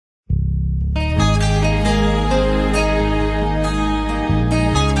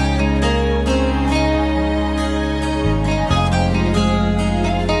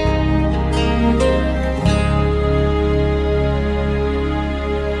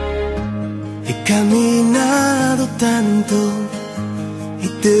He caminado tanto y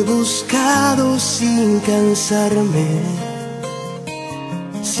te he buscado sin cansarme,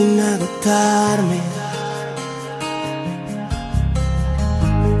 sin agotarme.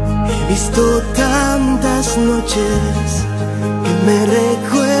 He visto tantas noches que me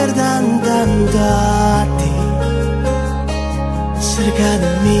recuerdan tanto a ti, cerca de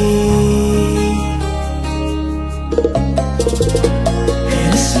mí.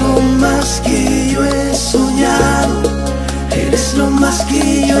 Eres lo más que yo he soñado, eres lo más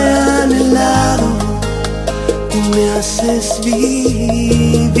que yo he anhelado. Tú me haces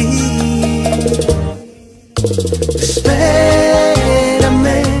vivir.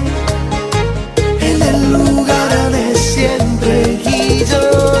 Espérame en el lugar de siempre y yo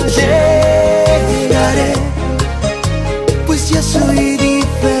llegaré, pues ya soy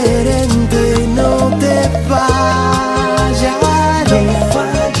diferente. No te fallaré,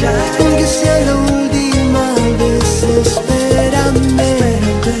 aunque sea la última vez. Espérame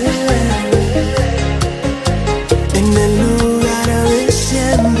en el lugar de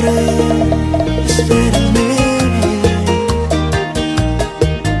siempre. Espérame.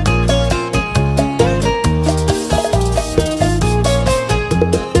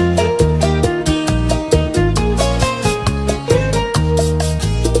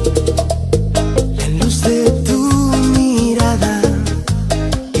 La luz de tu mirada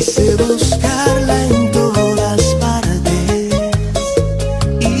quise buscarla en todas partes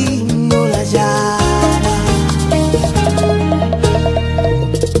y no la hallaba.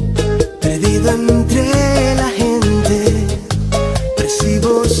 Perdido entre la gente,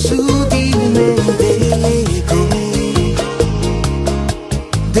 percibo sutilmente el eco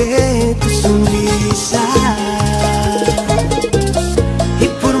de tu sonrisa. Y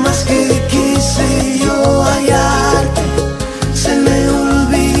por más que quise yo hallarte, se me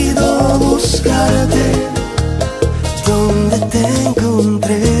olvidó buscarte donde te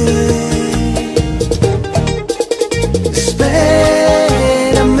encontré.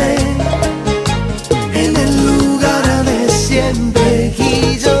 Espérame en el lugar de siempre y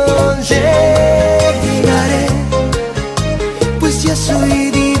yo llegaré, pues ya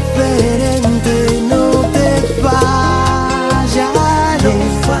soy diferente. No te fallaré,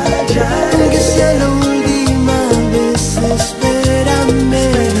 aunque sea la última vez. Espérame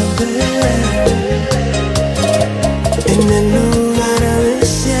en el lugar de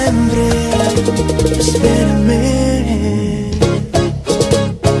siempre. Espérame.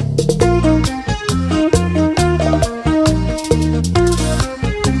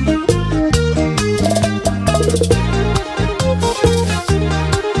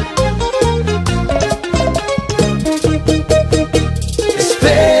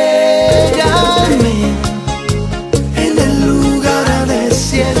 Espérame en el lugar de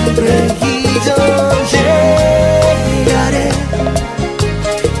siempre y yo llegaré,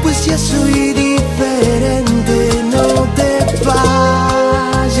 pues ya soy diferente. No te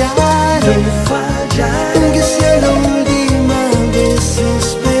fallaré, aunque sea la última vez.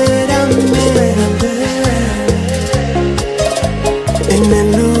 Espérame en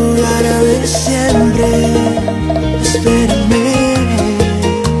el lugar de siempre. Espérame.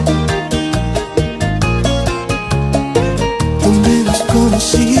 Donde nos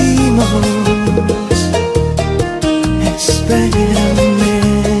conocimos.